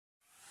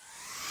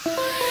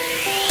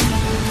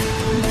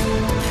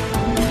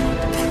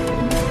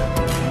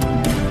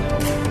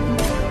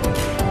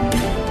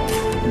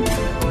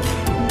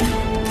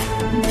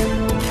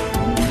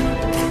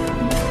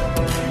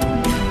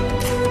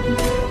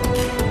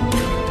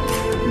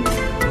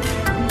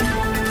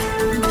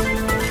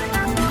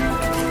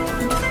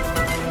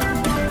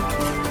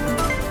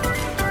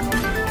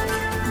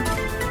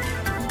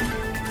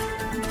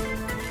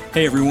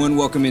Hey everyone,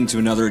 welcome into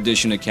another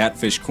edition of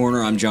Catfish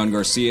Corner. I'm John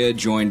Garcia,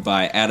 joined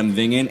by Adam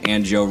Vingan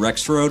and Joe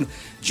Rexrode.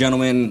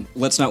 Gentlemen,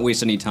 let's not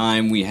waste any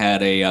time. We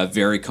had a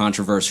very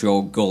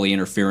controversial goalie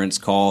interference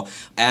call.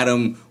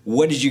 Adam,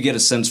 what did you get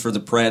a sense for the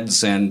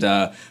Preds, and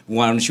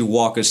why don't you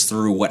walk us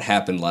through what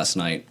happened last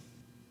night?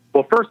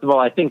 Well, first of all,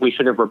 I think we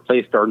should have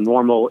replaced our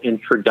normal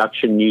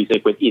introduction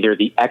music with either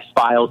the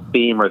X-Files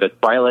theme or the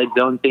Twilight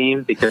Zone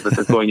theme, because this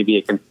is going to be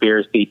a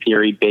conspiracy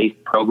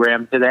theory-based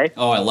program today.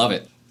 Oh, I love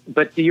it.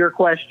 But to your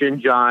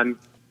question, John,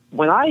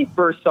 when I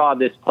first saw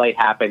this play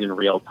happen in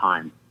real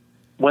time,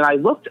 when I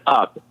looked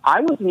up,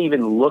 I wasn't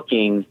even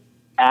looking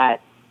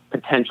at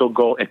potential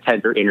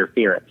goaltender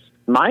interference.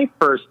 My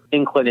first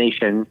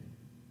inclination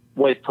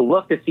was to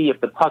look to see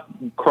if the puck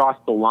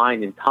crossed the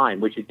line in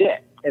time, which it did.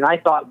 And I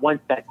thought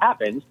once that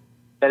happened,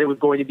 that it was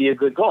going to be a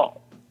good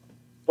goal.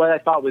 What I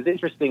thought was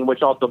interesting,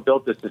 which also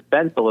built the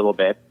suspense a little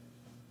bit,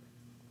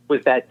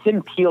 was that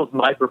Tim Peel's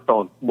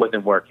microphone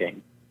wasn't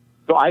working.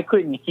 So I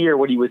couldn't hear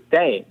what he was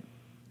saying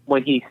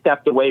when he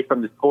stepped away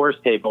from the scores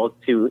table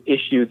to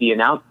issue the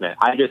announcement.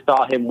 I just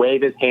saw him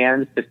wave his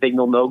hands to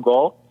signal no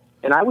goal,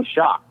 and I was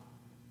shocked.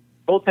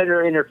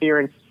 Goaltender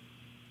interference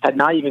had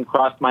not even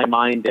crossed my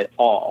mind at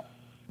all.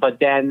 But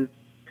then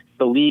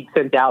the league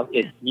sent out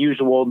its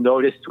usual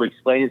notice to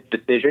explain its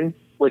decision,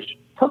 which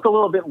took a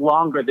little bit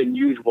longer than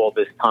usual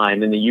this time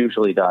than it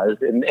usually does.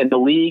 And the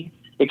league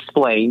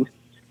explained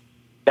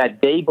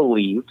that they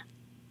believed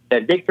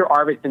that Victor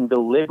Arvidsson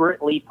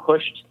deliberately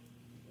pushed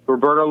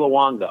Roberto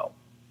Luongo.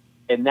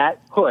 And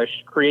that push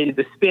created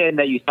the spin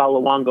that you saw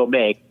Luongo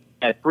make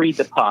that freed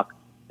the puck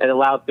that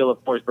allowed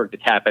Philip Forsberg to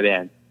tap it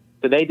in.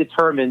 So they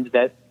determined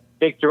that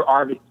Victor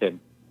Arvidsson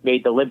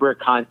made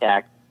deliberate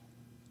contact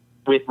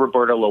with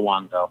Roberto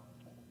Luongo.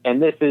 And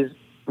this is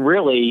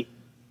really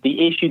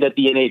the issue that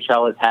the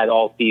NHL has had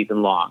all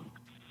season long.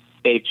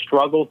 They've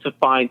struggled to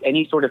find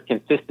any sort of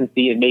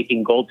consistency in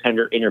making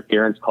goaltender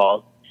interference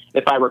calls.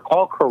 If I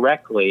recall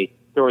correctly,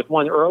 there was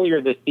one earlier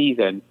this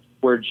season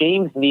where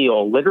James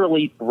Neal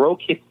literally broke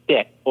his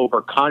stick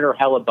over Connor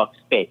Hellebuck's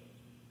face,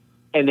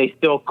 and they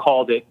still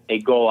called it a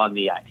goal on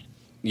the ice.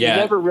 Yeah. You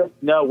never really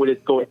know what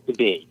it's going to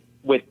be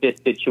with this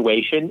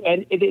situation,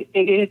 and it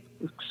is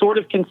sort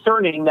of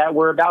concerning that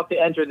we're about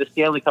to enter the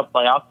Stanley Cup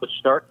playoffs, which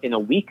start in a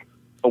week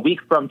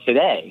from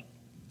today,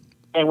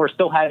 and we're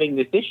still having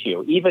this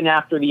issue, even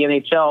after the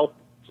NHL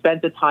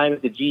spent the time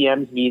at the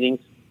GM's meetings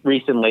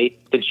recently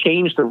to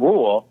change the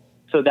rule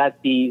so that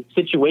the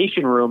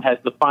situation room has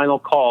the final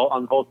call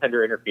on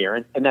goaltender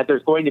interference, and that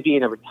there's going to be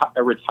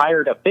a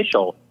retired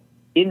official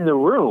in the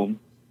room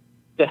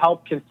to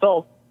help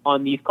consult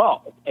on these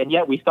calls. And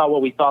yet we saw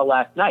what we saw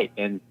last night.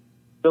 And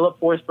Philip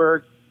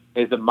Forsberg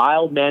is a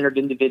mild-mannered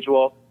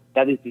individual.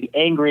 That is the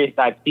angriest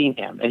I've seen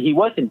him. And he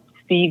wasn't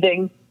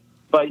seething,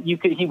 but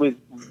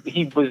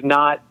he was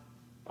not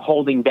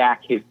holding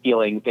back his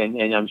feelings.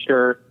 And I'm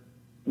sure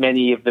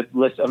many of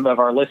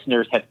our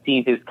listeners have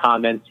seen his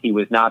comments. He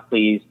was not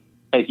pleased,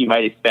 as you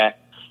might expect.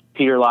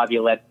 Peter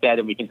Laviolette said,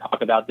 and we can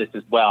talk about this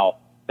as well,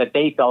 that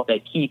they felt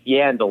that Keith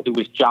Yandel, who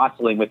was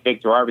jostling with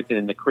Victor Arvidsson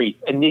in the crease,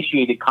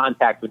 initiated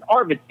contact with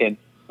Arvidsson,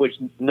 which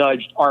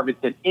nudged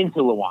Arvidsson into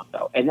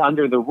Luongo. And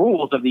under the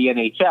rules of the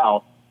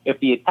NHL, if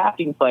the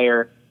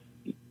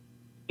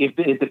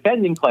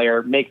defending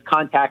player makes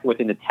contact with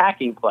an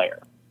attacking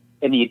player,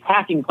 and the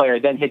attacking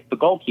player then hits the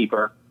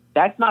goalkeeper,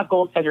 that's not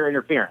goaltender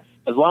interference,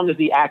 as long as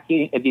the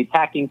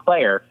attacking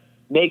player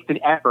makes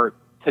an effort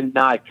to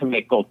not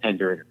commit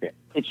goaltender interference.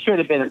 It should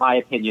have been, in my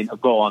opinion, a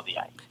goal on the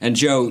ice. And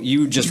Joe,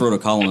 you just wrote a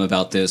column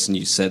about this, and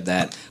you said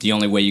that the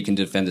only way you can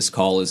defend this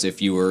call is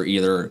if you were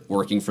either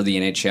working for the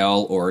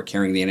NHL or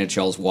carrying the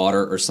NHL's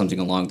water or something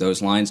along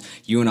those lines.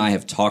 You and I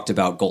have talked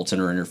about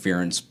goaltender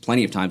interference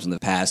plenty of times in the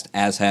past,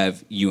 as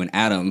have you and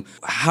Adam.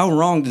 How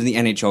wrong did the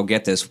NHL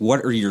get this?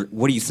 What do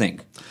you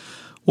think?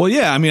 Well,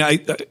 yeah, I mean,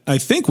 I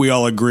think we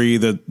all agree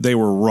that they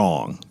were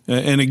wrong.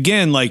 And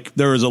again, like,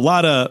 there was a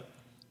lot of,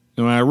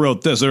 when I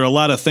wrote this, there are a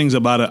lot of things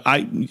about it.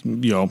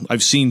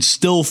 I've seen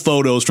still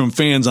photos from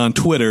fans on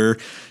Twitter.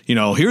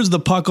 Here's the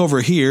puck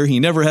over here. He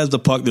never has the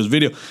puck. There's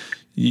video.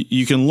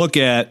 You can look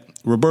at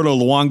Roberto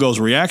Luongo's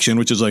reaction,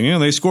 which is like,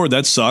 they scored.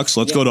 That sucks.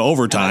 Let's go to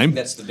overtime. I think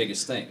that's the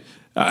biggest thing.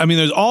 I mean,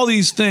 there's all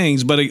these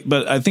things, but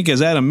I think,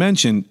 as Adam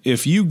mentioned,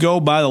 if you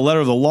go by the letter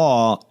of the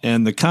law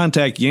and the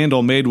contact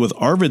Yandel made with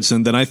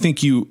Arvidsson, then I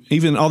think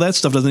even all that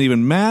stuff doesn't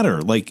even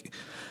matter. Like,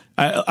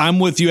 I'm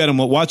with you, Adam,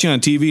 watching on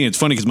TV, and it's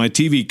funny because my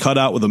TV cut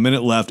out with a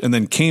minute left and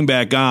then came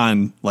back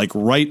on like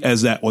right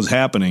as that was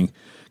happening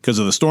because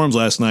of the storms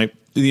last night.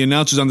 The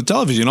announcers on the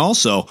television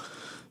also,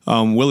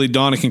 Willie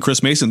Donick and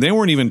Chris Mason, they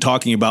weren't even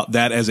talking about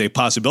that as a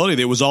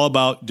possibility. It was all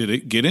about, did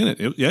it get in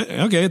it?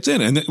 Yeah, okay, it's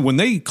in. And then when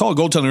they call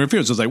goaltender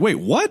interference, I was like, wait,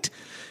 what?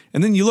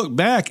 And then you look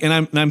back,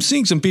 and I'm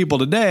seeing some people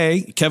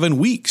today, Kevin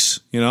Weeks,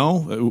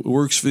 who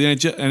works for the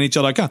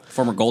NHL.com.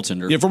 Former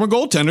goaltender. Yeah, former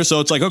goaltender. So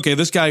it's like, okay,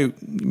 this guy,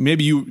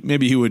 maybe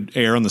he would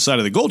err on the side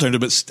of the goaltender,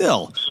 but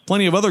still,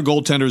 plenty of other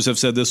goaltenders have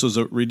said this was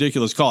a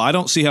ridiculous call. I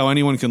don't see how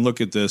anyone can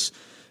look at this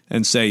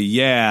and say,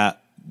 yeah,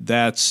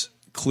 that's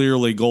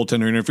clearly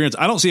goaltender interference.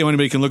 I don't see how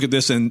anybody can look at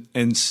this and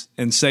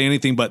say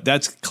anything, but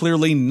that's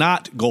clearly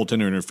not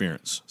goaltender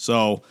interference.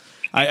 So,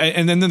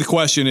 and then the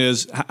question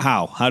is,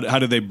 how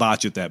did they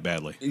botch it that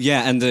badly?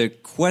 Yeah, and the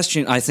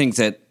question, I think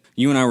that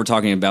you and I were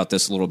talking about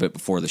this a little bit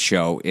before the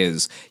show,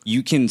 is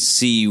you can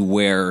see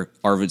where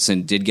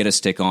Arvidsson did get a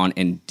stick on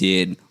and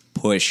did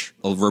push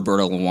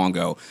Roberto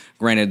Luongo.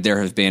 Granted, there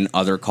have been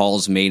other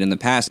calls made in the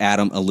past.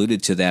 Adam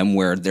alluded to them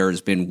where there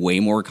has been way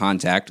more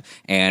contact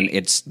and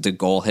the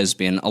goal has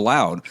been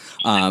allowed.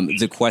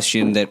 The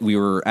question that we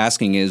were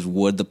asking is,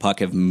 would the puck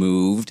have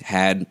moved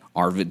had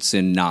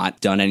Arvidsson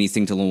not done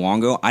anything to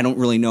Luongo? I don't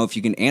really know if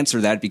you can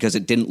answer that because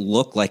it didn't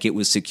look like it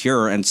was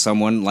secure, and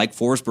someone like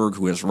Forsberg,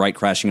 who was right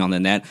crashing on the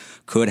net,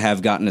 could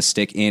have gotten a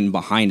stick in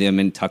behind him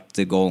and tucked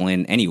the goal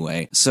in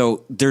anyway.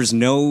 So there's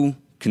no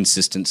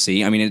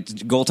consistency. I mean,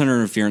 goaltender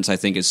interference, I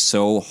think, is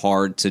so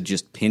hard to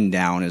just pin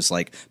down as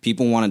like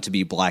people want it to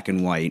be black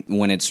and white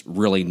when it's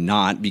really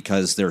not,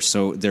 because there's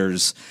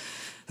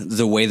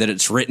the way that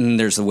it's written,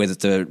 there's the way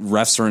that the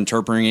refs are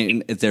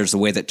interpreting it, there's the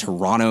way that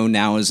Toronto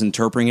now is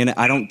interpreting it.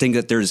 I don't think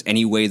that there's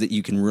any way that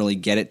you can really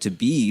get it to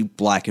be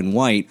black and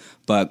white,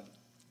 but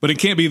it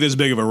can't be this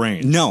big of a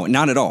range. No,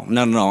 not at all.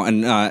 Not at all.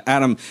 And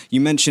Adam, you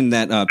mentioned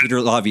that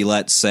Peter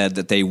Laviolette said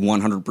that they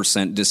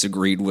 100%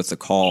 disagreed with the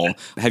call.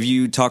 Have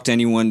you talked to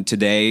anyone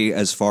today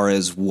as far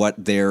as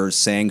what they're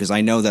saying? Because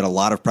I know that a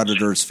lot of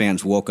Predators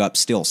fans woke up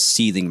still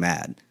seething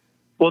mad.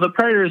 Well, the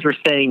Predators were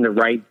saying the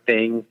right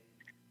thing.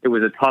 It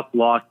was a tough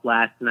loss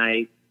last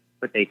night,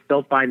 but they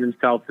still find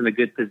themselves in a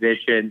good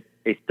position.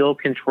 They still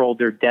control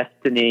their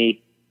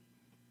destiny.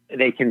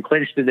 They can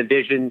clinch the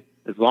division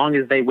as long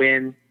as they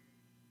win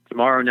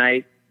tomorrow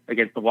night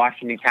against the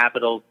Washington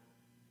Capitals.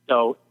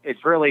 So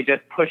it's really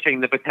just pushing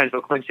the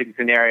potential clinching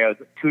scenarios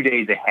 2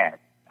 days ahead.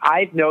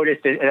 I've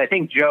noticed, and I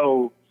think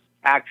Joe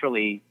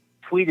actually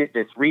tweeted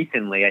this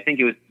recently, I think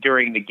it was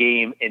during the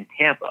game in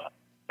Tampa,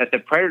 that the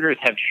Predators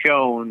have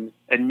shown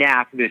a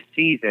knack this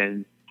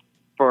season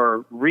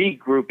for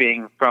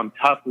regrouping from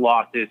tough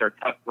losses or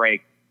tough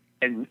breaks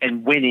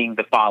and winning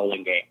the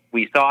following game.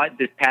 We saw it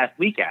this past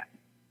weekend.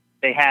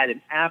 They had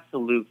an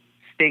absolute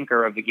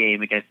stinker of the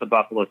game against the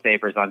Buffalo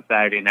Sabres on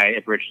Saturday night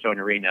at Bridgestone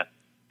Arena,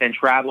 then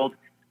traveled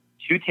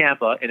to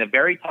Tampa in a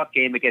very tough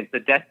game against a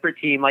desperate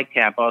team like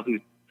Tampa,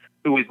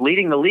 who was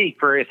leading the league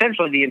for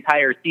essentially the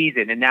entire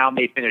season and now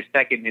may finish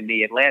second in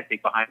the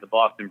Atlantic behind the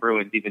Boston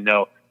Bruins, even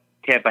though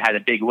Tampa had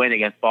a big win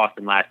against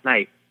Boston last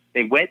night.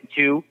 They went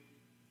to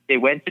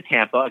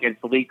Tampa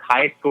against the league's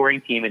highest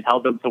scoring team and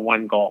held them to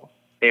 1 goal.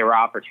 They were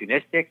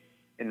opportunistic.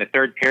 In the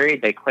third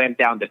period, they clamped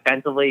down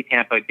defensively.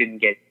 Tampa didn't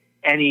get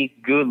any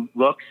good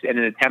looks in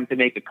an attempt to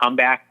make a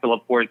comeback.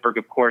 Philip Forsberg,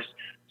 of course,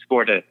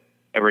 scored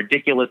a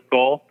ridiculous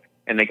goal,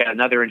 and they got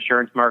another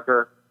insurance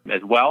marker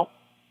as well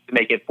to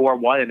make it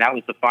 4-1, and that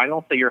was the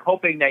final. So you're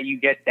hoping that you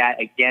get that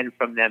again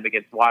from them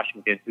against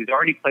Washington, who's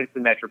already clinched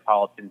the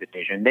Metropolitan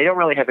Division. They don't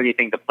really have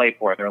anything to play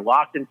for. They're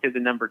locked into the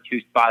number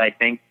 2 spot, I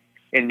think,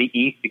 in the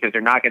East, because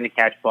they're not going to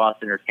catch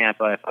Boston or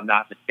Tampa, if I'm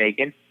not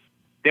mistaken.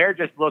 They're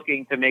just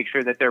looking to make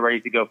sure that they're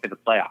ready to go for the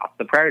playoffs.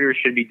 The Predators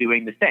should be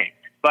doing the same.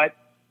 But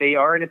they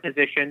are in a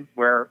position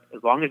where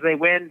as long as they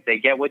win, they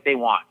get what they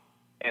want.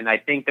 And I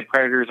think the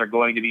Predators are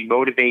going to be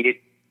motivated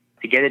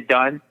to get it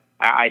done.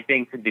 I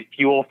think the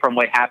fuel from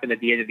what happened at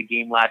the end of the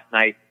game last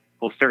night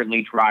will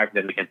certainly drive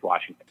them against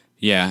Washington.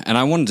 Yeah, and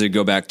I wanted to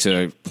go back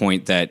to a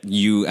point that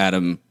you,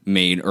 Adam,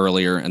 made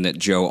earlier and that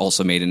Joe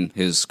also made in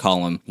his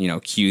column,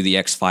 cue the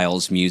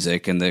X-Files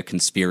music and the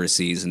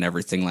conspiracies and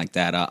everything like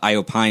that. I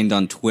opined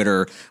on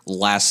Twitter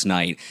last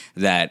night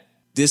that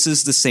this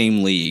is the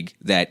same league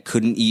that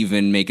couldn't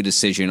even make a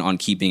decision on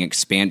keeping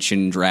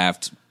expansion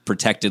draft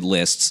protected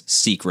lists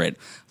secret,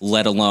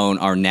 let alone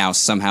are now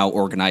somehow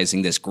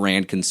organizing this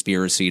grand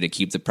conspiracy to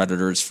keep the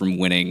Predators from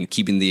winning,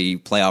 keeping the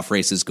playoff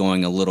races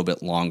going a little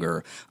bit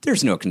longer.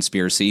 There's no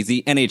conspiracy.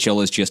 The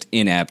NHL is just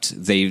inept.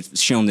 They've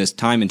shown this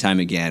time and time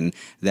again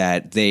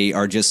that they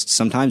are just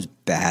sometimes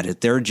bad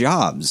at their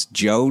jobs.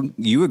 Joe,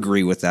 you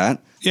agree with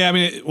that? Yeah, I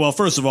mean, well,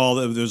 first of all,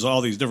 there's all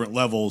these different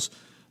levels.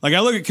 Like, I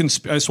look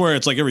at, I swear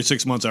it's like every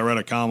 6 months I read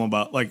a column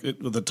about, like,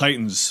 the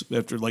Titans,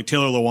 after, like,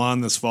 Taylor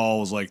Lewan this fall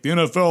was like, the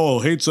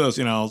NFL hates us,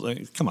 I was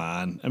like, come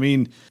on. I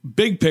mean,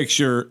 big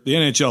picture, the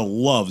NHL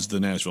loves the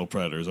Nashville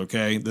Predators,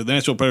 okay? The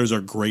Nashville Predators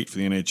are great for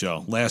the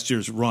NHL. Last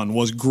year's run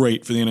was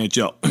great for the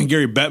NHL.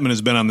 Gary Bettman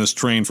has been on this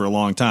train for a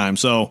long time,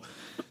 so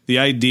the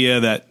idea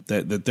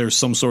that there's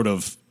some sort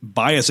of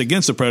bias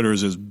against the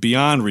Predators is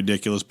beyond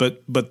ridiculous.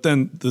 But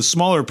then the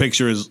smaller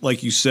picture is,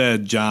 like you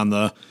said, John,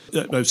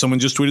 someone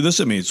just tweeted this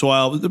at me. So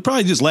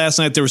probably just last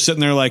night they were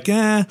sitting there like,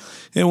 it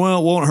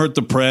won't hurt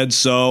the Preds.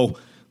 So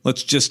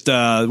let's just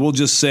we'll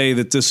just say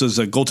that this is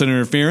a goaltender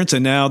interference.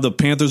 And now the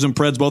Panthers and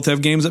Preds both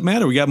have games that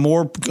matter. We got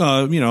more,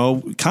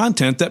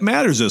 content that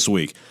matters this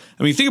week.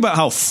 I mean, think about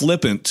how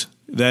flippant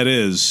that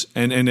is,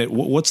 and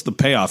what's the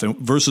payoff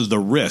versus the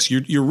risk?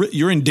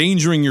 You're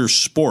endangering your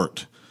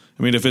sport.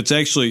 I mean, if it's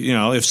actually,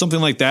 if something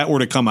like that were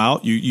to come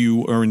out,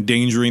 you are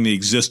endangering the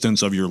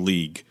existence of your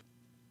league.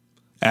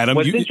 Adam,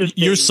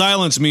 your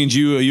silence means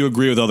you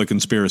agree with all the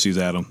conspiracies,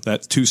 Adam.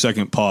 That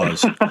 2-second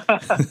pause.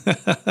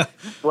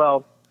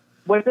 Well,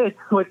 what's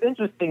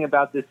interesting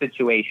about this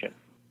situation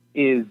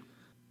is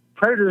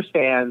Predators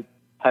fans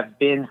have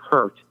been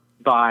hurt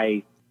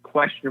by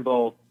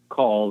questionable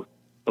calls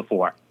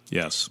before.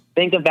 Yes.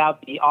 Think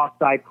about the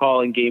offside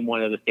call in Game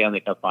 1 of the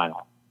Stanley Cup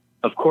Final.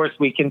 Of course,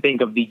 we can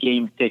think of the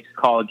Game 6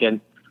 call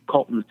against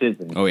Colton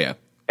Sisson. Oh, yeah.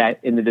 That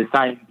in the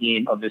deciding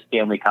game of the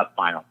Stanley Cup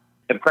Final.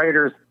 The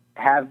Predators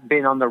have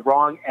been on the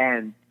wrong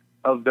end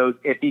of those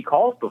iffy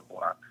calls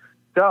before.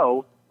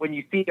 So when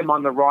you see them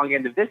on the wrong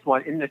end of this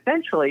one, and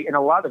essentially, in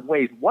a lot of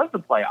ways, was a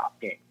playoff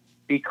game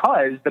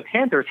because the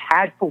Panthers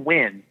had to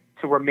win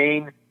to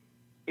remain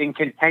in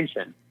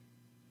contention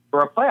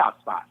for a playoff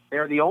spot.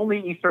 They're the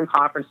only Eastern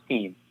Conference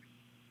team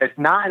that's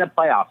not in a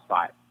playoff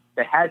spot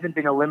that hasn't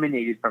been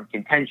eliminated from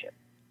contention.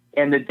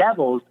 And the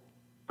Devils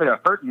put a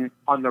hurting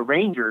on the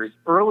Rangers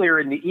earlier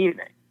in the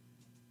evening.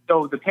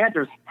 So the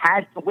Panthers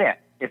had to win.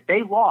 If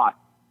they lost,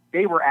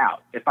 they were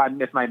out, if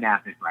my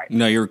math is right.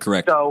 No, you're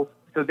correct. So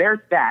there's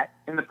that.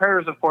 And the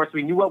Predators, of course,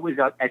 we knew what was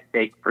at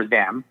stake for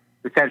them,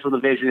 the Central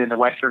Division and the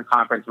Western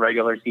Conference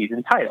regular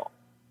season title.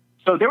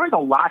 So there was a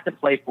lot to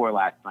play for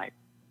last night.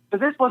 So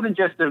this wasn't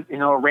just a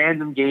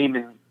random game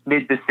in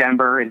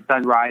mid-December in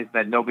Sunrise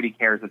that nobody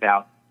cares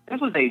about.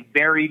 This was a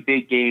very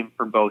big game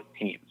for both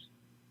teams.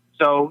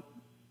 So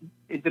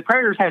the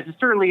Predators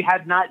certainly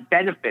have not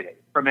benefited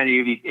from any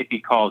of these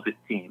iffy calls, it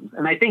seems.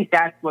 And I think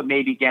that's what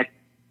maybe gets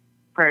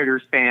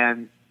Predators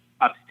fans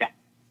upset.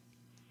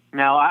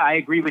 Now, I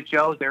agree with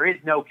Joe. There is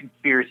no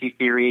conspiracy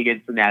theory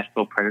against the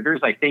Nashville Predators.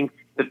 I think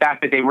the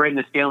fact that they were in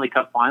the Stanley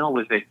Cup Final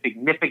was a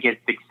significant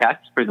success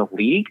for the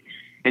league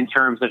in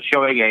terms of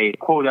showing a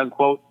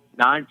quote-unquote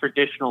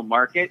non-traditional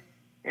market.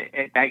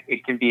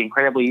 It can be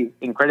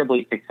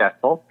incredibly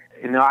successful.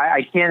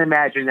 I can't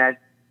imagine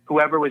that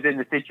whoever was in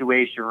the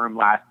Situation Room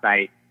last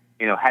night,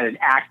 had an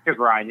axe to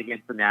grind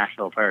against the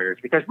Nashville Predators.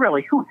 Because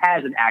really, who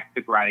has an axe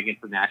to grind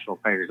against the Nashville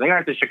Predators? They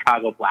aren't the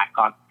Chicago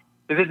Blackhawks.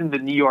 This isn't the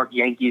New York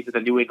Yankees or the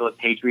New England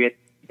Patriots.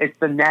 It's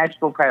the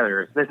Nashville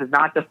Predators. This is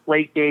not the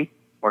Deflategate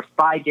or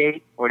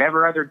Spygate or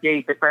whatever other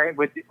gate,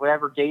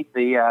 whatever gate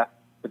the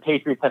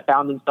Patriots have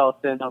found themselves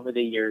in over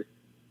the years.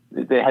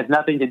 It has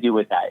nothing to do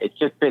with that. It's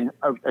just been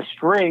a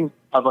string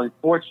of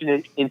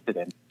unfortunate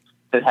incidents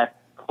that have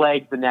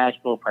plagued the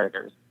Nashville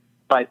Predators.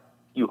 But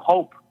you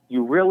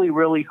really,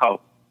 really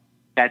hope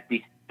that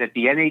the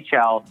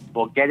NHL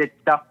will get its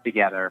stuff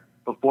together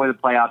before the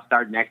playoffs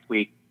start next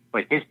week.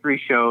 But history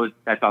shows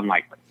that's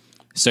unlikely.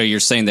 So you're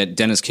saying that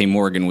Dennis K.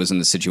 Morgan was in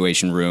the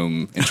Situation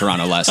Room in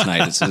Toronto last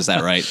night? Is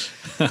that right?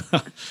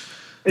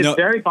 It's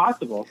very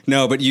possible.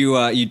 No, but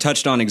you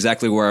touched on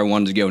exactly where I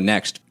wanted to go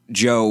next.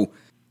 Joe,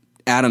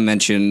 Adam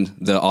mentioned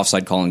the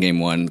offside call in Game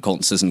 1,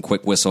 Colton Sisson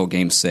quick whistle,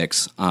 Game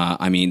 6.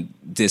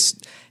 This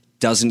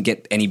doesn't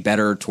get any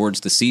better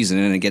towards the season,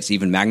 and it gets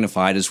even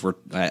magnified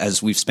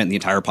as we've spent the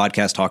entire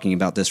podcast talking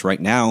about this right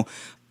now.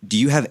 Do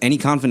you have any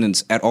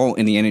confidence at all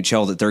in the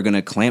NHL that they're going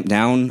to clamp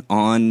down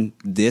on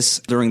this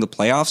during the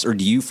playoffs, or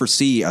do you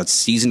foresee a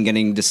season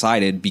getting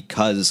decided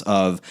because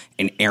of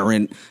an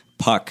errant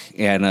puck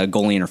and a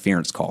goalie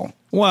interference call?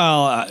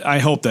 Well, I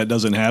hope that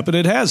doesn't happen.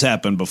 It has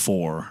happened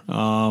before,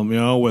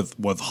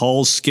 with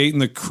Hull skating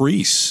the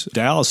crease,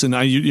 Dallas, and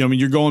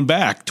you're going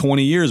back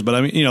 20 years,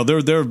 but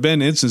there have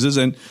been instances,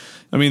 and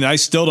I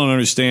still don't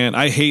understand.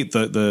 I hate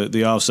the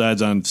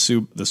offsides on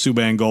the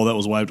Subban goal that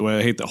was wiped away.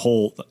 I hate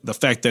the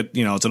fact that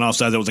it's an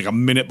offside that was like a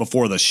minute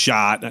before the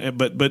shot.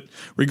 But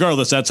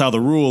regardless, that's how the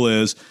rule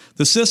is.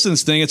 The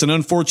Sissons thing, it's an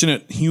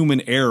unfortunate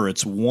human error.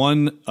 It's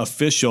one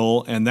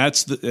official, and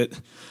that's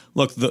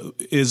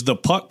is the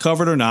puck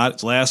covered or not?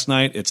 It's last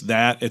night. It's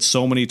that. It's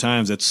so many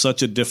times. It's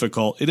such a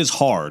difficult. It is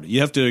hard. You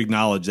have to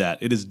acknowledge that.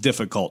 It is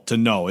difficult to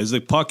know. Is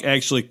the puck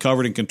actually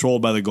covered and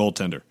controlled by the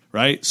goaltender?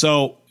 Right?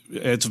 So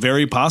it's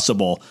very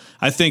possible.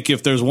 I think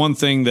if there's one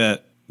thing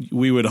that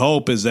we would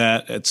hope is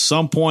that at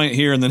some point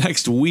here in the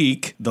next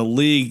week, the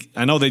league,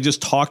 I know they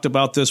just talked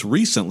about this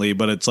recently,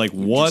 but it's like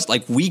what? Just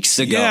like weeks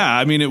ago.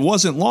 Yeah, it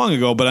wasn't long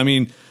ago, but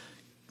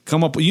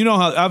come up.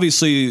 How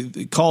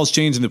obviously calls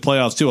change in the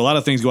playoffs too. A lot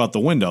of things go out the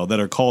window that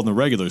are called in the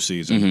regular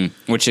season,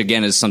 mm-hmm. Which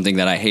again is something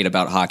that I hate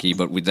about hockey,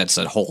 but that's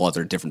a whole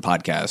other different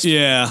podcast.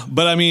 Yeah,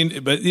 but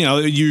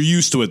you're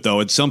used to it though.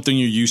 It's something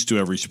you're used to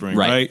every spring,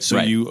 right? So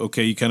right. you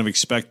kind of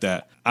expect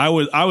that. I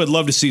would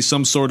love to see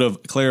some sort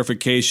of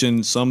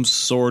clarification, some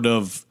sort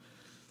of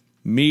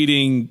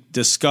meeting,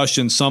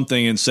 discussion,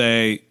 something, and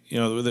say,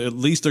 at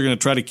least they're going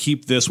to try to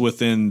keep this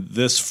within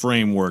this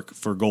framework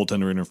for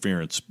goaltender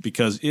interference.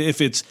 Because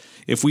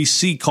if we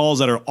see calls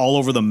that are all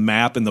over the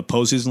map in the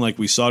postseason, like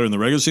we saw during the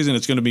regular season,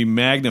 it's going to be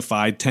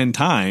magnified 10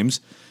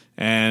 times,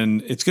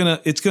 and it's going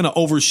to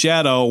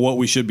overshadow what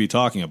we should be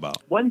talking about.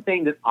 One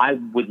thing that I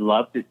would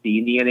love to see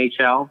in the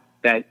NHL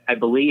that I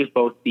believe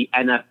both the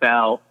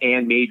NFL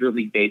and Major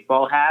League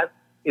Baseball have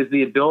is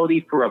the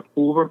ability for a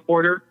pool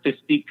reporter to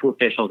speak to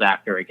officials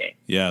after a game.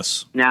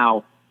 Yes.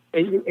 Now,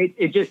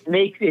 it just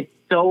makes it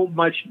so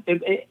much.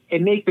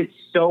 It makes it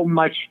so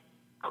much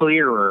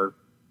clearer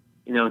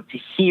to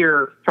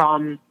hear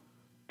from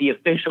the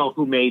official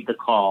who made the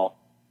call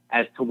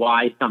as to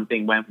why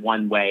something went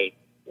one way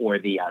or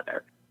the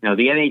other. The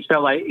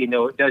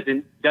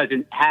NHL,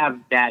 doesn't have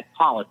that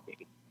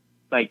policy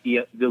like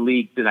the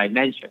leagues that I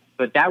mentioned.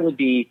 But that would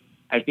be,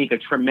 I think, a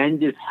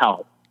tremendous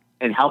help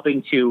in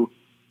helping to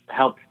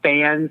help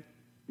fans,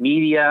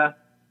 media,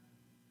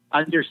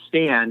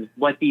 understand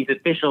what these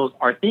officials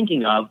are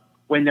thinking of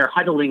when they're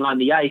huddling on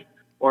the ice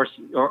or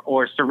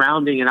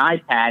surrounding an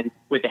iPad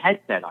with a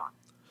headset on.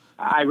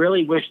 I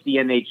really wish the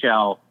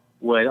NHL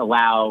would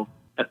allow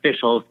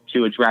officials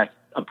to address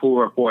a pool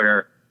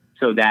reporter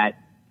so that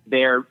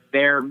their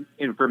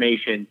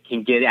information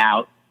can get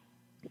out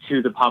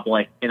to the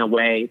public in a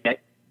way that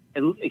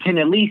it can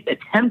at least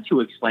attempt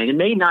to explain. It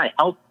may not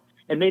help.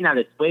 It may not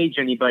assuage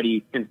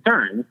anybody's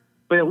concerns,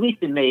 but at least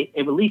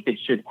it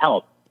should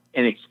help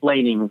in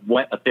explaining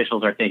what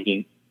officials are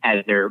thinking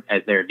as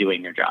they're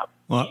doing their job.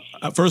 Well,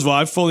 first of all,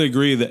 I fully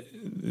agree that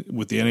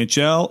with the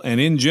NHL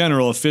and in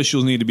general,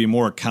 officials need to be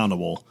more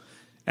accountable.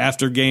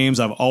 After games,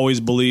 I've always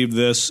believed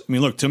this. I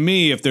mean, look, to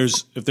me, if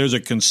there's a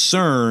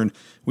concern,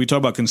 we talk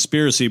about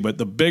conspiracy, but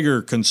the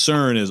bigger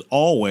concern is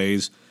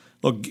always,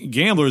 look,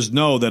 gamblers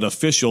know that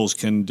officials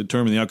can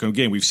determine the outcome of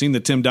the game. We've seen the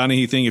Tim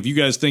Donaghy thing. If you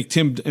guys think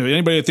if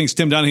anybody thinks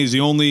Tim Donaghy is the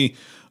only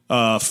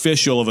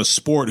official of a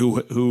sport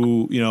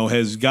who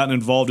has gotten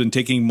involved in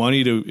taking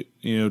money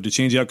to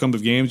change the outcome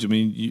of games, I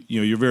mean,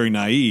 you're very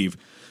naive.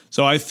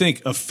 So I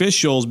think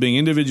officials being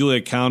individually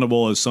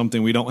accountable is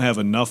something we don't have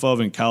enough of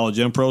in college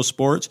and pro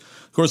sports.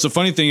 Of course, the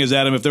funny thing is,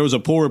 Adam, if there was a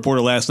poll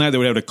reporter last night, they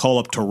would have to call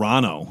up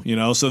Toronto,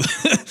 So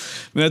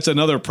that's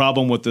another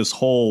problem with this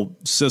whole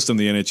system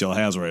the NHL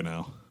has right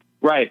now.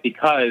 Right,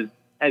 because,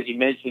 as you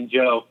mentioned,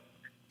 Joe,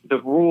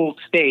 the rule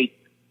states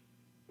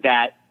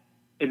that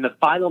in the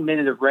final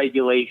minute of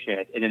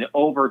regulation and in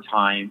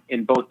overtime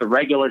in both the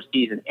regular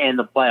season and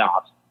the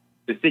playoffs,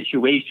 the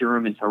Situation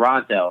Room in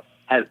Toronto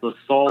has the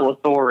sole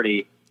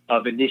authority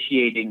of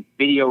initiating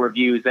video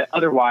reviews that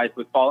otherwise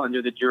would fall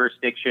under the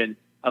jurisdiction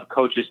of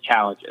coaches'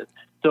 challenges.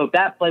 So if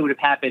that play would have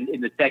happened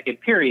in the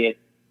second period,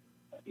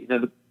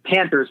 the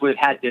Panthers would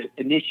have had to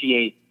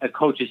initiate a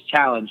coach's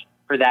challenge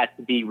for that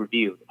to be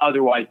reviewed.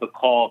 Otherwise, the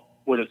call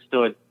would have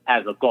stood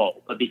as a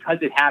goal. But because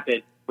it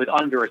happened with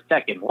under a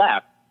second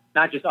left,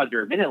 not just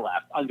under a minute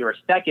left, under a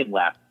second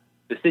left,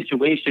 the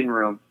Situation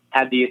Room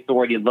had the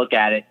authority to look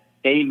at it.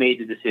 They made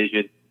the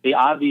decision. They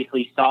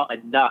obviously saw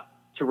enough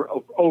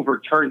to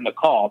overturn the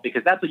call,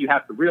 because that's what you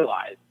have to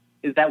realize,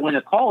 is that when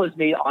a call is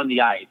made on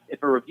the ice,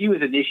 if a review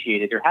is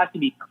initiated, there has to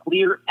be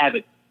clear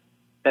evidence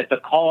that the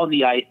call on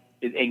the ice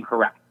is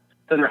incorrect.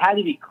 So there had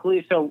to be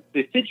clear. So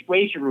the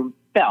Situation Room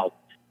felt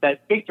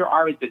that Victor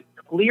Arvidsson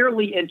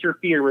clearly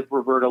interfered with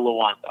Roberto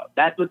Luongo.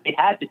 That's what they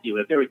had to do.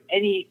 If there was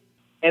any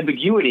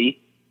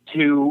ambiguity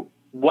to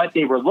what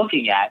they were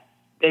looking at,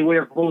 they would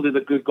have ruled it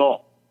a good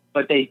goal.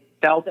 But they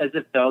felt as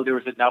if though there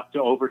was enough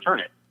to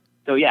overturn it.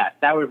 So yes,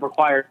 that would have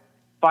required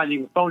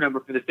finding the phone number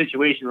for the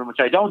Situation Room, which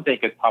I don't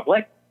think is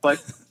public,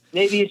 but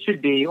maybe it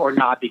should be or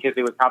not, because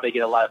they would probably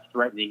get a lot of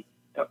threatening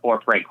or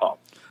prank calls.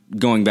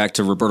 Going back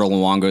to Roberto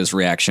Luongo's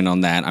reaction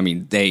on that, I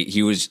mean,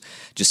 he was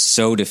just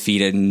so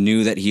defeated,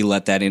 knew that he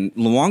let that in.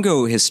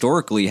 Luongo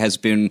historically has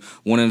been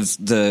one of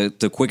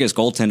the quickest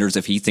goaltenders.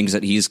 If he thinks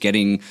that he's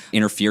getting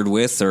interfered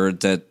with or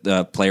that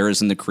the player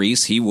is in the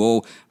crease, he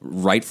will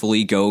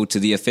rightfully go to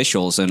the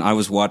officials. And I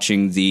was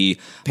watching the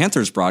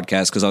Panthers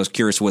broadcast because I was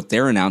curious what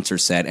their announcer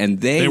said,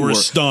 and they were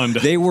stunned.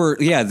 They were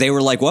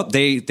like, "What?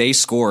 They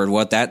scored?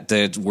 What?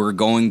 That we're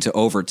going to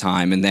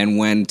overtime." And then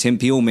when Tim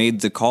Peel made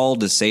the call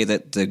to say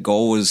that the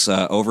goal was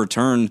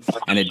overturned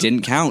and it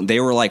didn't count, they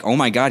were like, "Oh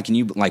my God, can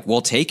you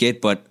we'll take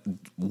it, but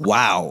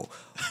wow."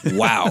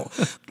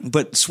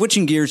 But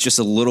switching gears just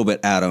a little bit,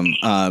 Adam,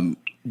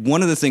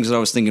 one of the things that I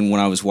was thinking when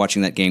I was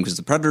watching that game, because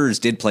the Predators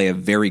did play a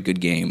very good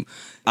game,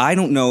 I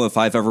don't know if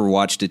I've ever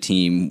watched a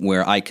team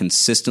where I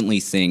consistently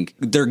think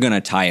they're going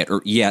to tie it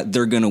or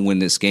they're going to win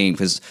this game,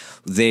 because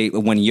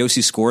when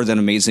Yossi scored that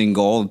amazing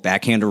goal,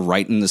 backhander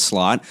right in the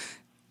slot,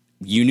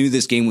 you knew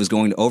this game was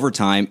going to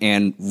overtime,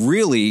 and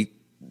really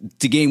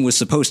the game was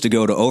supposed to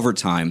go to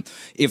overtime.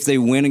 If they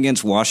win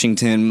against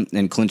Washington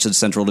and clinch the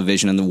Central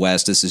Division in the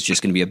West, this is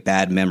just going to be a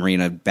bad memory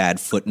and a bad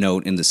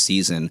footnote in the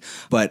season.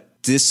 But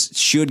this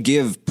should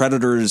give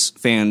Predators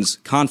fans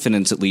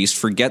confidence, at least.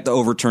 Forget the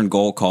overturned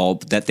goal call,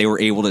 that they were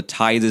able to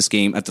tie this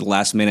game at the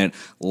last minute,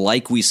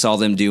 like we saw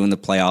them do in the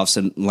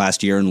playoffs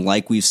last year and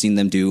like we've seen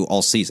them do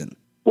all season.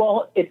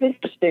 Well, it's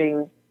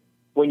interesting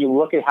when you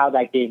look at how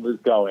that game was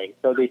going.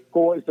 So they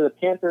scored. So the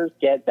Panthers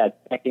get that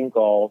second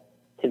goal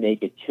to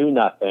make it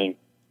 2-0.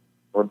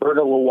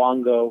 Roberto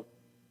Luongo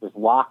was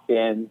locked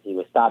in. He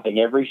was stopping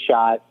every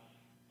shot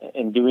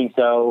and doing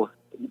so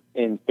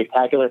in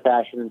spectacular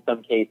fashion in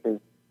some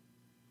cases.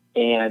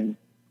 And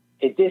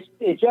it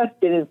just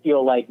didn't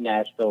feel like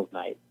Nashville's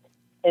night.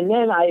 And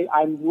then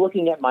I'm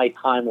looking at my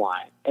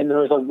timeline, and there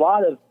was a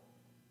lot of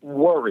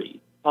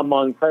worry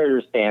among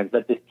Predators fans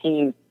that this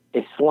team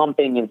is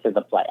slumping into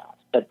the playoffs,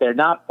 that they're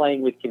not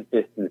playing with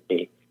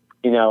consistency,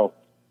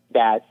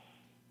 that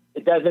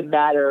it doesn't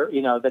matter,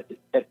 that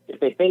if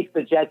they face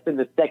the Jets in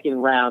the second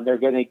round, they're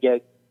going to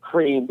get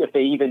creamed if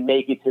they even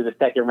make it to the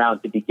second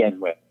round to begin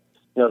with.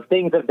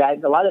 Things of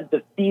that, a lot of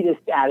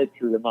defeatist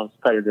attitude amongst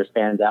Predators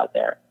fans out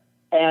there.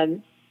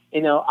 And,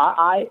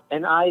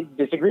 I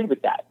disagree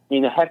with that.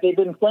 Have they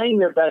been playing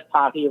their best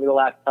hockey over the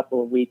last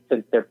couple of weeks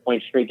since their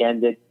point streak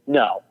ended?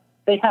 No,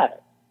 they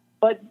haven't.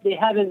 But they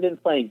haven't been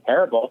playing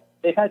terrible.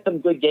 They've had some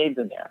good games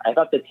in there. I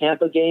thought the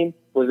Tampa game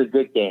was a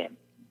good game.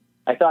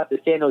 I thought the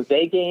San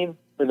Jose game,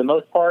 for the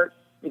most part,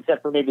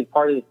 except for maybe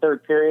part of the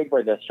third period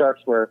where the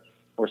Sharks were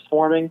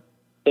swarming,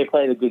 they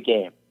played a good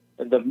game.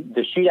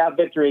 The shootout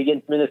victory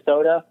against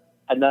Minnesota,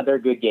 another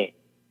good game.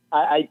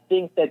 I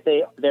think that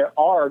there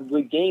are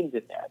good games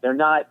in there. They're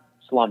not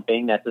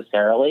slumping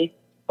necessarily,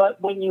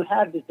 but when you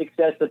have the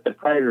success that the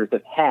Predators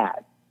have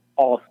had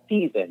all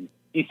season,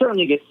 you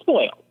certainly get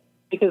spoiled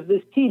because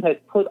this team has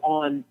put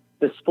on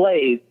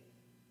displays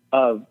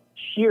of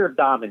sheer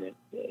dominance.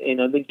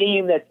 The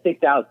game that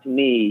sticks out to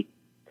me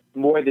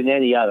more than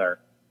any other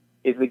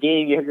is the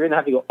game you're going to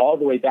have to go all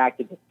the way back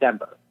to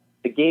December.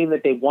 The game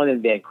that they won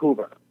in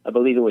Vancouver, I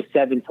believe it was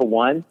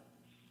 7-1.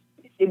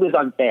 It was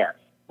unfair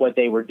what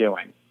they were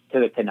doing to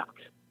the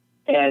Canucks.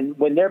 And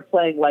when they're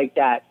playing like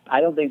that,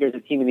 I don't think there's a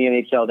team in the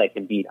NHL that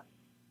can beat them.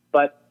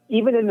 But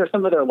even in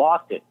some of their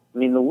losses, I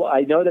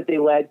know that they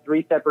led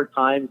 3 separate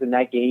times in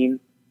that game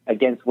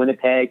against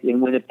Winnipeg, in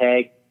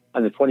Winnipeg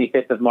on the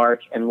 25th of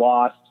March and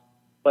lost.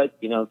 But,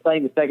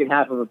 playing the second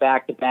half of a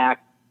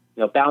back-to-back,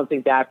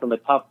 bouncing back from a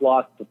tough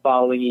loss the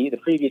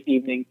previous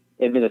evening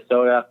in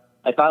Minnesota,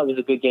 I thought it was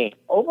a good game.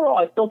 Overall,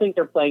 I still think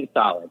they're playing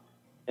solid.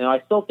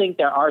 I still think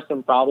there are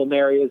some problem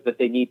areas that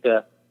they need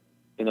to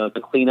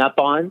clean up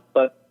on.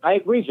 But I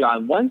agree,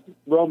 John. Once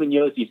Roman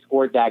Josi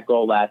scored that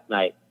goal last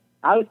night,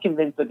 I was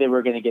convinced that they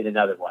were going to get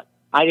another one.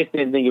 I just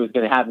didn't think it was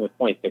going to happen with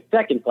 0.6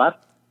 seconds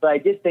left. But I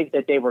did think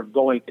that they were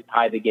going to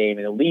tie the game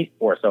and at least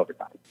force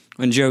overtime.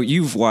 And Joe,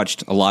 you've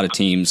watched a lot of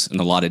teams in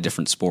a lot of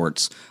different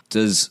sports.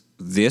 Does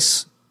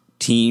this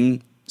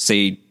team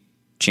say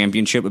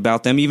championship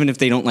about them, even if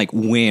they don't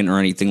win or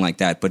anything like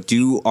that? But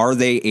are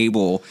they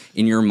able,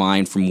 in your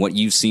mind, from what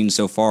you've seen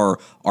so far,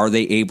 are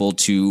they able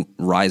to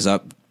rise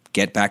up,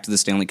 get back to the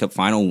Stanley Cup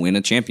final, win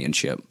a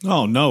championship?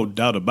 Oh, no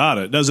doubt about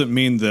it. Doesn't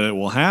mean that it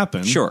will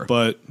happen. Sure.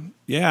 But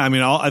yeah,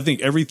 I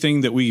think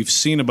everything that we've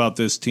seen about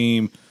this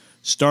team,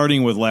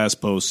 starting with last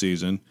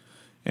postseason,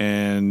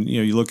 and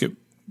you look at,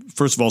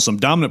 first of all, some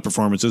dominant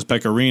performances.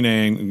 Pekka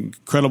Rinne,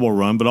 incredible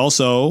run, but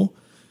also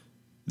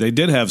they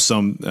did have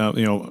some,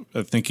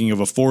 thinking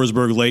of a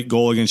Forsberg late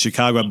goal against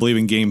Chicago, I believe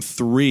in Game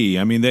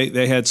 3.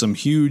 They had some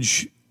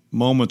huge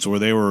moments where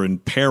they were in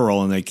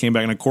peril and they came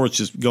back, and of course,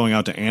 just going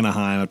out to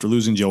Anaheim after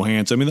losing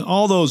Johansson.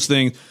 All those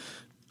things,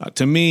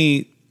 to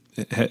me,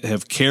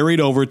 have carried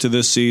over to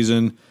this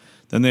season.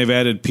 Then they've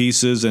added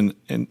pieces, and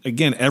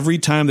again, every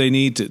time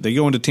they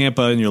go into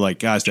Tampa, and you're like,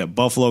 gosh, that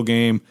Buffalo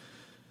game,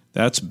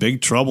 that's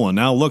big trouble. And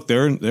now look,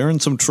 they're in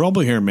some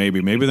trouble here.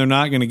 Maybe they're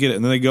not going to get it.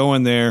 And then they go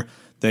in there,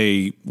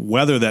 they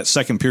weather that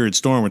second period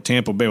storm where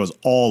Tampa Bay was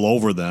all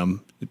over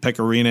them.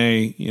 Pekka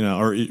Rinne,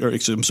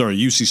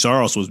 UC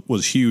Saros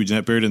was huge in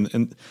that period,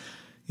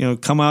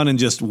 and come out and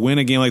just win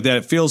a game like that.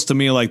 It feels to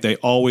me like they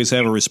always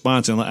have a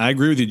response. And I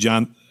agree with you,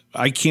 John.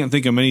 I can't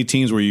think of many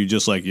teams where you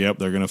just yep,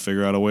 they're going to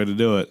figure out a way to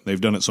do it.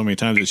 They've done it so many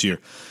times this year.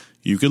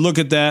 You could look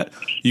at that.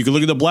 You could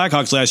look at the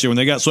Blackhawks last year when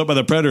they got swept by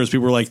the Predators.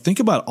 People were like,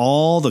 think about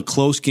all the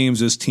close games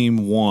this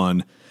team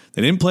won.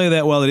 They didn't play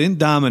that well. They didn't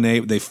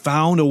dominate. They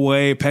found a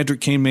way.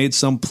 Patrick Kane made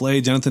some play.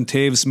 Jonathan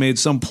Taves made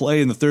some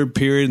play in the third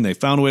period, and they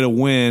found a way to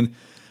win.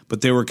 But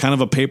they were kind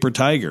of a paper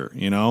tiger,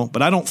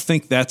 But I don't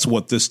think that's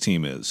what this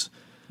team is.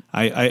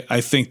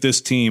 I think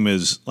this team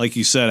is, like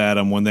you said,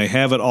 Adam, when they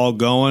have it all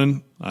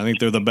going, I think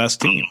they're the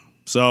best team.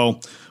 So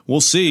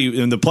we'll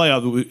see in the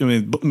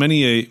playoff.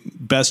 Many a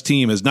best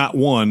team has not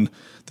won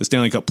the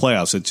Stanley Cup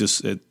playoffs.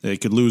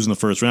 It could lose in the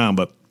first round,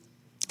 but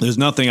there's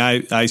nothing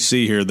I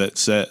see here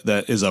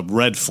that is a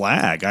red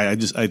flag.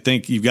 I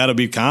think you've got to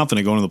be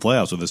confident going to the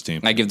playoffs with this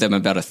team. I give them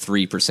about a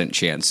 3%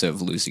 chance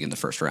of losing in the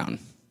first round.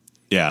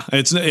 Yeah,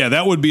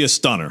 that would be a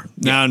stunner.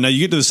 Now you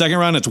get to the second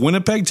round, it's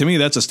Winnipeg. To me,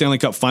 that's a Stanley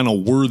Cup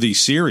final worthy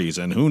series,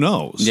 and who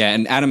knows? Yeah,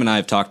 and Adam and I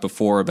have talked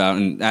before about,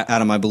 and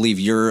Adam, I believe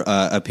your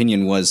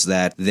opinion was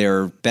that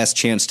their best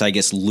chance to,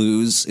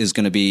 lose is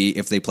going to be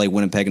if they play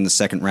Winnipeg in the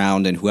second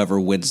round, and whoever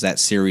wins that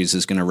series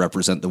is going to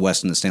represent the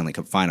West in the Stanley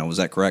Cup final. Was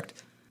that correct?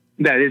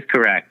 That is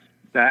correct.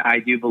 I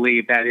do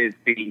believe that is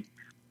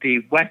the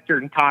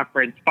Western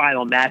Conference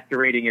final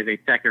masquerading as a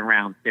second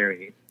round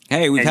series.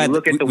 Hey, we've had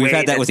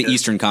that with the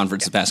Eastern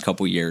Conference the past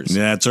couple of years.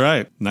 Yeah, that's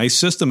right. Nice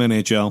system,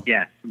 NHL.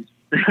 Yes.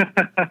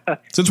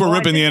 Since we're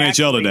ripping the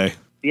NHL today.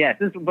 Yes,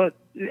 but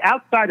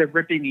outside of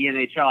ripping the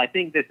NHL, I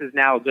think this is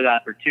now a good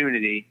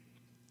opportunity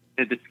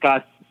to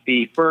discuss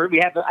we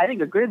have, I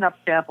think, a good enough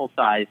sample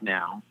size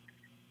now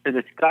to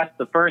discuss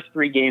the first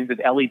 3 games of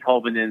Eeli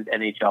Tolvanen's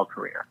NHL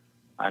career.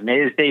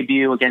 Made his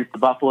debut against the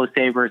Buffalo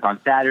Sabres on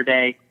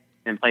Saturday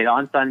and played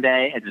on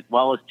Sunday as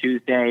well as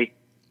Tuesday.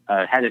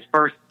 Had his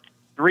first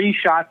 3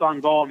 shots on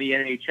goal in the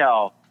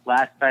NHL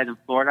last night in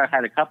Florida. I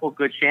had a couple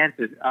good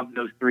chances of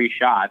those 3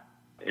 shots.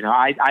 You know,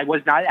 I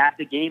was not at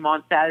the game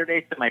on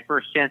Saturday, so my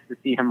first chance to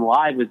see him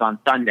live was on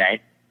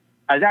Sunday.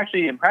 I was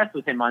actually impressed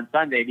with him on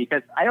Sunday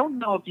because I don't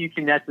know if you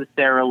can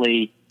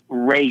necessarily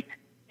rate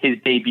his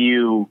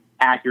debut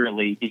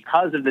accurately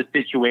because of the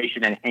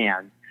situation at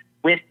hand,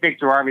 with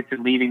Victor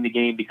Arvidsson leaving the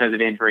game because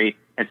of injury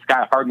and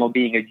Scott Hartnell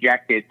being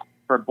ejected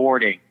for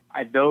boarding.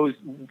 Those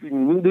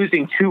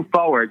losing 2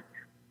 forwards,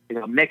 you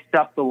know, mixed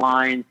up the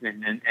lines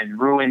and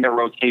ruined the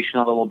rotation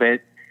a little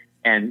bit.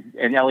 And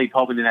Ellie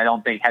Tolvanen, I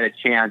don't think, had a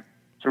chance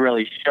to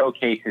really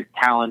showcase his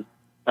talent.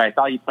 But I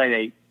thought he played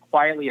a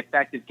quietly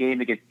effective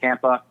game against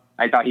Tampa.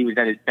 I thought he was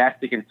at his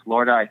best against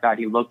Florida. I thought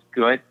he looked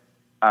good.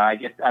 I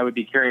guess I would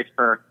be curious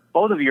for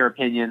both of your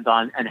opinions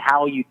on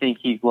how you think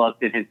he's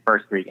looked in his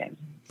first 3 games.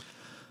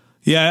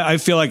 Yeah, I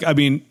feel like, I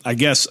mean, I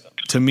guess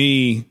to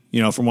me,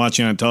 you know, from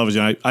watching on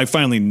television, I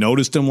finally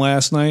noticed him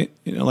last night.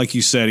 You know, like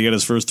you said, he had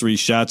his first 3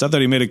 shots. I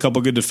thought he made a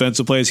couple good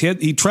defensive plays.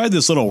 He tried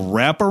this little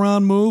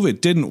wraparound move.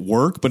 It didn't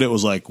work, but it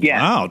was like,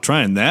 wow,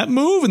 trying that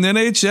move in the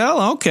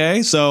NHL?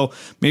 Okay, so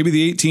maybe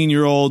the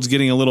 18-year-old's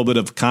getting a little bit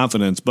of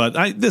confidence. But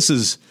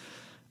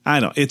I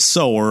don't know, it's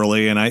so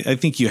early, and I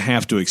think you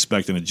have to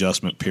expect an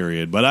adjustment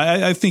period. But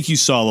I think you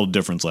saw a little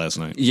difference last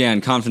night. Yeah,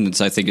 and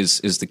confidence, I think,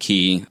 is the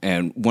key.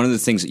 And one of the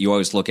things that you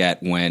always look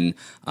at when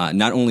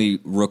not only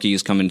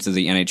rookies come into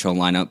the NHL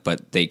lineup,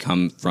 but they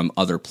come from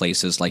other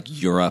places like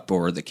Europe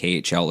or the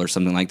KHL or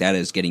something like that,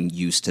 is getting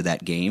used to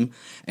that game.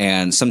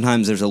 And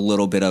sometimes there's a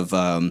little bit of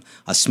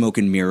a smoke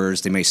and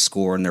mirrors. They may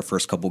score in their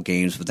first couple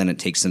games, but then it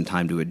takes them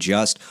time to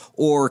adjust.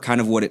 Or kind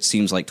of what it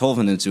seems like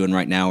Tolvanen's doing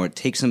right now, it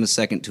takes him a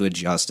second to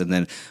adjust, and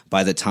then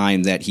by the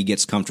time that he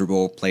gets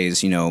comfortable,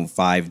 plays,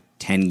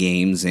 5-10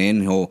 games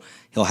in, he'll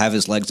have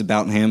his legs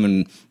about him,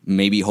 and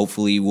maybe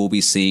hopefully we'll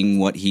be seeing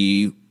what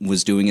he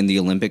was doing in the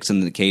Olympics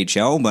and the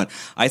KHL. But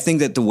I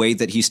think that the way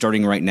that he's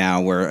starting right now,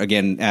 where,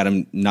 again,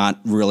 Adam, not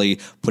really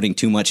putting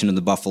too much into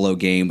the Buffalo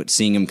game, but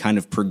seeing him kind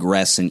of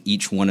progress in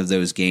each one of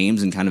those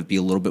games and kind of be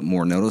a little bit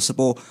more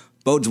noticeable,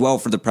 bodes well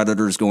for the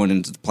Predators going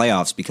into the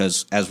playoffs,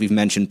 because, as we've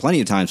mentioned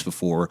plenty of times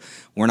before,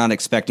 we're not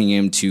expecting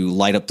him to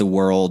light up the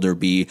world or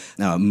be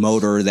a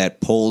motor that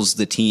pulls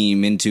the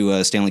team into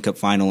a Stanley Cup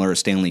final or a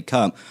Stanley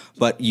Cup,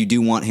 but you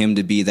do want him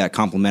to be that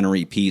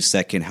complementary piece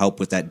that can help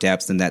with that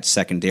depth and that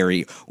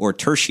secondary or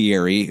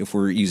tertiary, if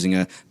we're using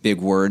a big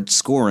word,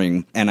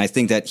 scoring, and I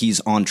think that he's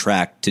on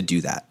track to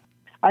do that.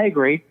 I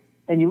agree,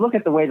 and you look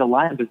at the way the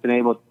lineup has been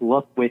able to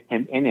look with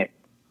him in it.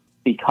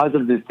 Because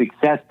of the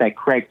success that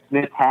Craig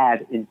Smith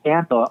had in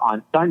Tampa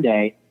on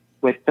Sunday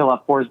with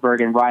Philip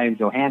Forsberg and Ryan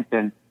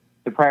Johansson,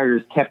 the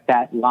Predators kept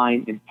that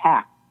line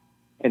intact.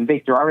 And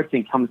Victor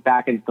Arvidsson comes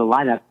back into the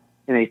lineup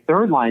in a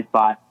 3rd-line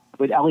spot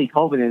with Ellie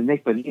Tolvanen and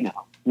Nick Bonino.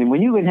 I mean,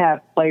 when you can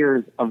have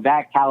players of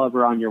that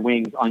caliber on your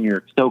wings on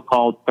your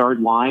so-called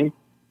 3rd line,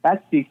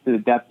 that speaks to the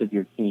depth of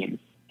your team.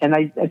 And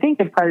I think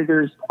the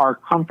Predators are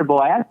comfortable.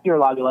 I asked Pierre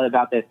Laviolette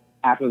about this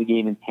after the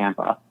game in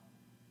Tampa.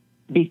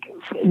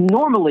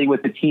 Normally,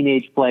 with a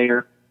teenage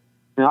player,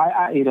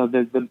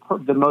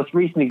 the most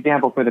recent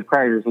example for the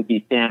Predators would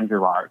be Sam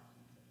Girard.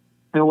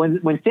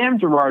 When Sam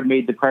Girard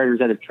made the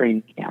Predators out of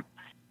training camp,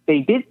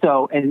 they did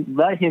so and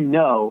let him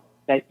know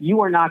that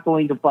you are not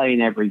going to play in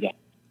every game.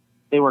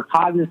 They were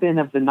cognizant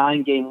of the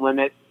 9-game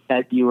limit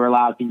that you were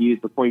allowed to use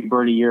before you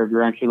burn a year of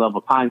your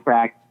entry-level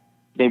contract.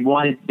 They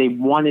wanted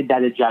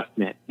that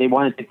adjustment. They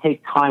wanted to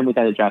take time with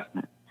that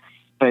adjustment.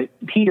 But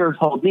Peter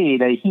told me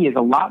that he is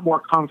a lot more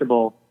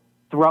comfortable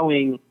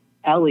throwing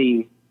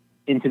Ellie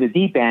into the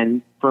deep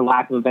end, for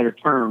lack of a better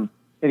term,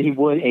 than he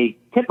would a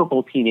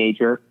typical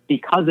teenager,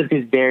 because of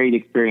his varied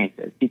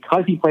experiences.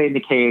 Because he played in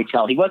the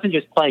KHL, he wasn't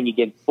just playing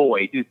against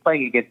boys, he was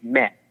playing against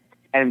men,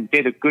 and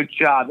did a good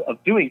job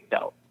of doing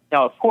so.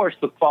 Now, of course,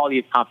 the quality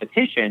of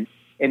competition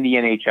in the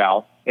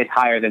NHL is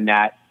higher than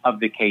that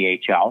of the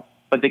KHL,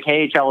 but the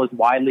KHL is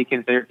widely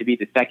considered to be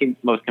the 2nd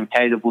most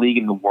competitive league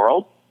in the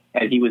world,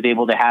 and he was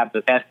able to have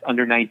the best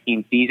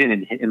under-19 season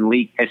in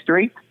league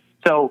history.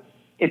 So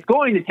it's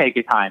going to take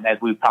a time, as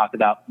we've talked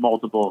about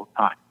multiple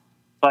times.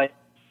 But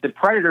the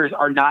Predators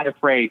are not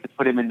afraid to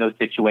put him in those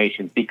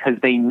situations because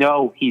they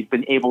know he's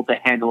been able to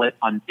handle it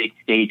on big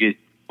stages,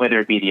 whether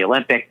it be the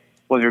Olympics,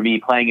 whether it be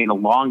playing in the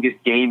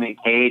longest game in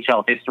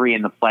KHL history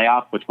in the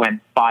playoffs, which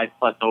went 5+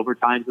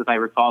 overtimes, if I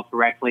recall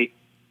correctly.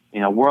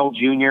 World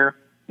Junior.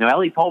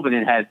 Ellie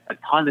Tolvanen has a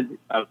ton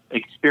of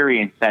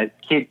experience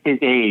that kids his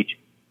age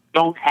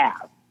don't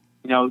have.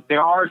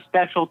 There are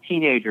special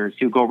teenagers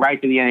who go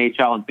right to the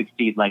NHL and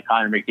succeed, like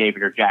Connor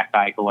McDavid or Jack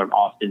Eichel or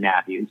Austin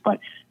Matthews, but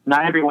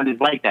not everyone is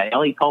like that.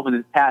 Ellie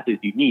Tolvanen's path is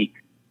unique,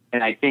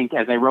 and I think,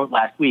 as I wrote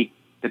last week,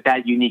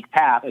 that unique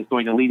path is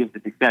going to lead him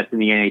to success in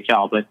the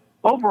NHL. But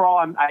overall,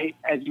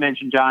 as you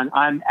mentioned, John,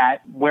 I'm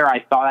at where I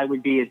thought I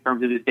would be in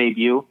terms of his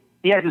debut.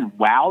 He hasn't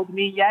wowed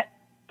me yet,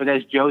 but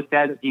as Joe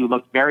said, he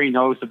looked very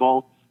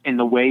noticeable in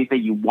the ways that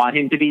you want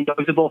him to be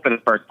noticeable for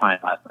the first time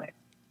last night.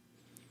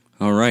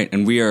 All right,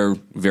 and we are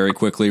very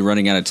quickly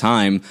running out of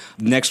time.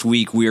 Next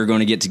week, we are going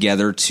to get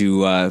together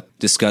to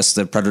discuss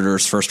the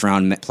Predators'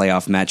 first-round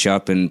playoff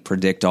matchup and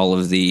predict all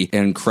of the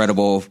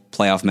incredible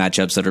playoff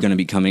matchups that are going to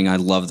be coming. I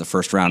love the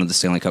first round of the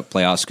Stanley Cup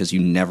playoffs because you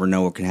never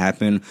know what can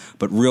happen.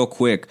 But real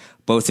quick,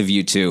 both of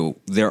you two,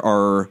 there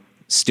are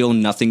still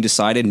nothing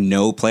decided.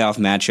 No playoff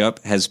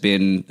matchup has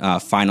been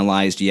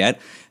finalized yet.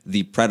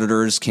 The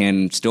Predators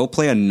can still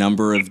play a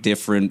number of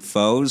different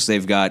foes.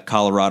 They've got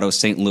Colorado,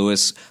 St.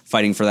 Louis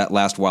fighting for that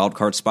last wild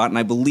card spot, and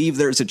I believe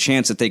there's a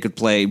chance that they could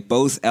play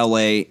both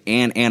LA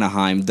and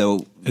Anaheim,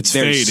 though it's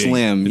very fading.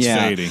 slim. It's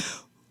fading.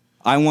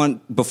 I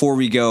want, before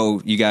we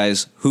go, you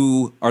guys,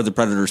 who are the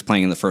Predators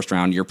playing in the first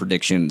round? Your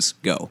predictions,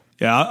 go.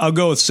 Yeah, I'll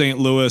go with St.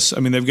 Louis.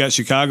 I mean, they've got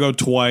Chicago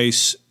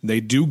twice.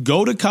 They do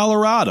go to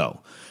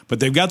Colorado,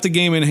 but they've got the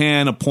game in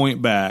hand, a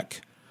point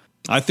back.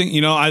 I think,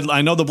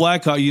 I know the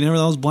Blackhawks,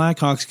 those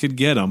Blackhawks could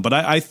get them, but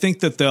I think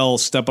that they'll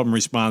step up and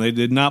respond. They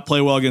did not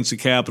play well against the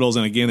Capitals,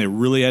 and again, they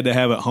really had to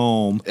have it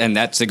home. And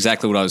that's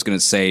exactly what I was going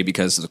to say,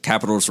 because the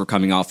Capitals were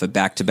coming off a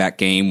back-to-back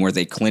game where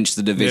they clinched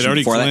the division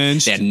before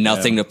that. They had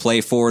nothing to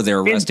play for. They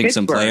were resting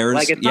some players.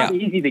 Like, it's not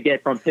easy to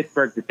get from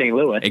Pittsburgh to St.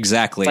 Louis.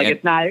 Exactly.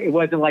 Like, it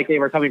wasn't like they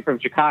were coming from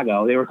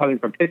Chicago. They were coming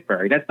from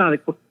Pittsburgh. That's not a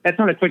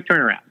quick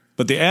turnaround.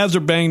 But the Avs are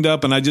banged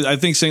up, and I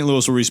think St.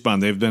 Louis will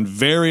respond. They've been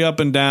very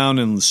up and down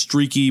and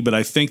streaky, but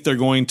I think they're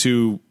going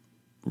to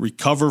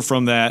recover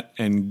from that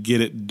and get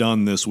it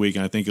done this week.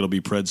 And I think it'll be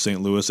Pred St.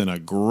 Louis in a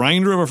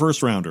grinder of a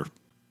first rounder.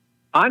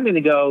 I'm going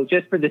to go,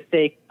 just for the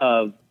sake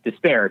of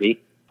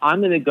disparity, I'm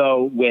going to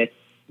go with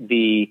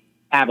the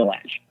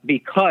Avalanche,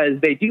 because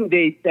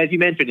they, as you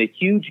mentioned, a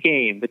huge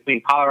game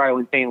between Colorado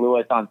and St.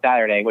 Louis on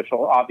Saturday, which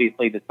will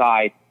obviously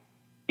decide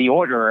the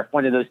order if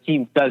one of those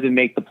teams doesn't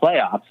make the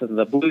playoffs. So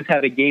the Blues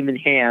have a game in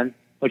hand,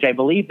 which I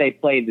believe they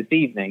played this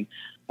evening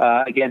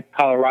against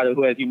Colorado,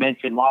 who, as you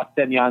mentioned, lost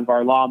Semyon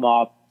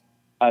Varlamov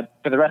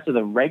for the rest of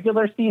the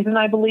regular season,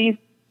 I believe,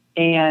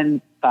 and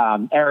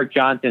Eric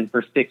Johnson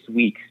for 6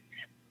 weeks.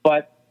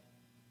 But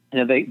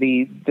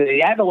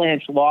the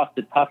Avalanche lost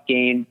a tough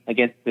game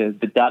against the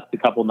Ducks a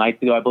couple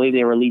nights ago. I believe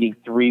they were leading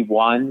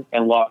 3-1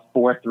 and lost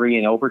 4-3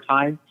 in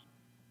overtime.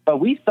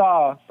 But we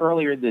saw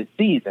earlier this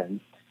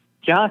season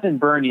Jonathan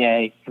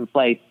Bernier can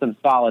play some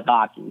solid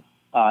hockey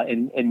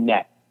in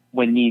net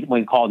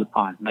when called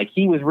upon. Like,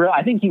 he was real.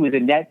 I think he was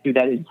in net through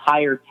that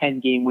entire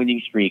 10-game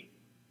winning streak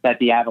that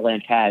the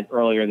Avalanche had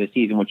earlier this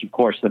season, which of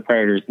course the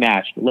Predators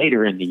matched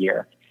later in the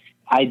year.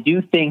 I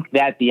do think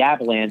that the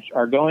Avalanche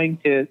are going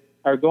to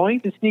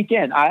sneak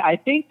in. I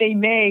think they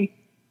may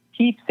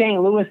keep St.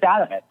 Louis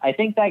out of it. I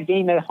think that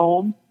game at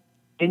home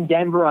in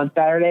Denver on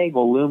Saturday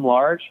will loom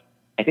large.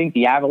 I think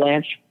the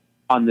Avalanche,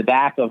 on the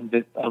back of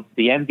the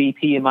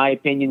MVP, in my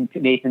opinion,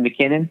 Nathan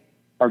MacKinnon,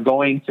 are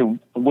going to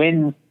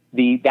win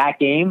that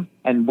game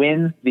and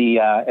win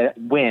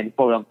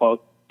quote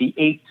unquote the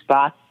 8th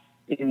spot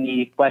in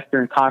the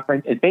Western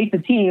Conference. It's based a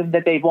team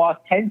that they've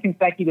lost 10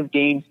 consecutive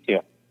games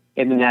to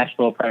in the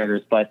Nashville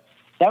Predators. But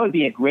that would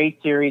be a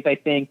great series, I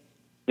think.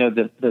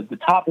 The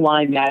top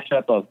line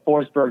matchup of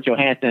Forsberg,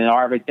 Johansson, and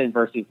Arvidsson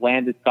versus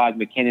Landeskog,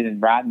 McKinnon,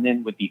 and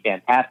Rantanen would be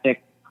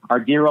fantastic. Our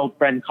dear old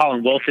friend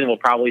Colin Wilson will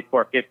probably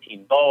score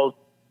 15 goals.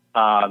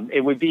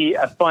 It would be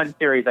a fun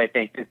series, I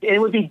think. It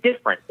would be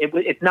different.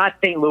 It's not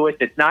St. Louis.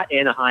 It's not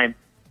Anaheim.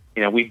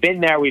 We've been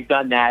there. We've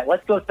done that.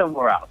 Let's go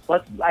somewhere else.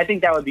 I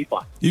think that would be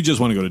fun. You just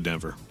want to go to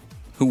Denver.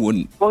 Who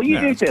wouldn't? Well, you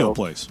do it's a too. cool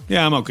place.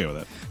 Yeah, I'm okay with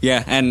that.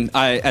 Yeah, and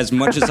as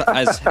much as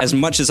as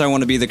much as I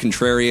want to be the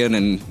contrarian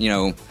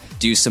and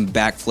do some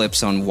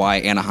backflips on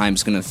why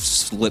Anaheim's going to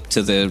slip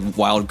to the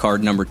wild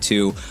card number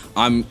 2,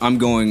 I'm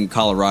going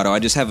Colorado. I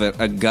just have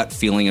a gut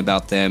feeling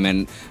about them,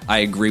 and I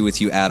agree with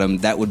you, Adam.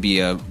 That would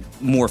be a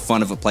more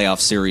fun of a playoff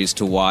series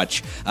to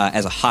watch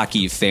as a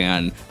hockey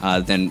fan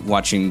than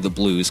watching the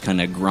Blues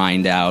kind of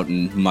grind out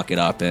and muck it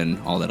up and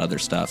all that other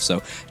stuff.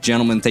 So,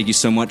 gentlemen, thank you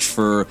so much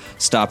for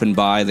stopping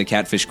by the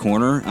Catfish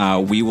Corner.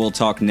 We will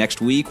talk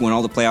next week when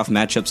all the playoff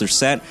matchups are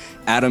set.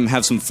 Adam,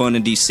 have some fun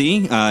in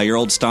D.C., your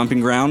old stomping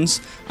grounds.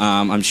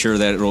 I'm sure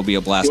that it'll be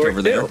a blast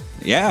over there.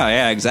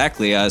 Yeah,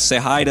 exactly. Say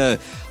hi to,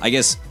 I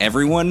guess,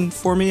 everyone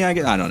for me. I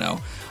don't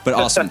know. But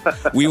awesome.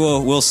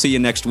 We'll see you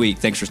next week.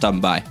 Thanks for stopping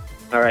by.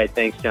 All right.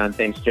 Thanks, John.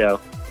 Thanks, Joe.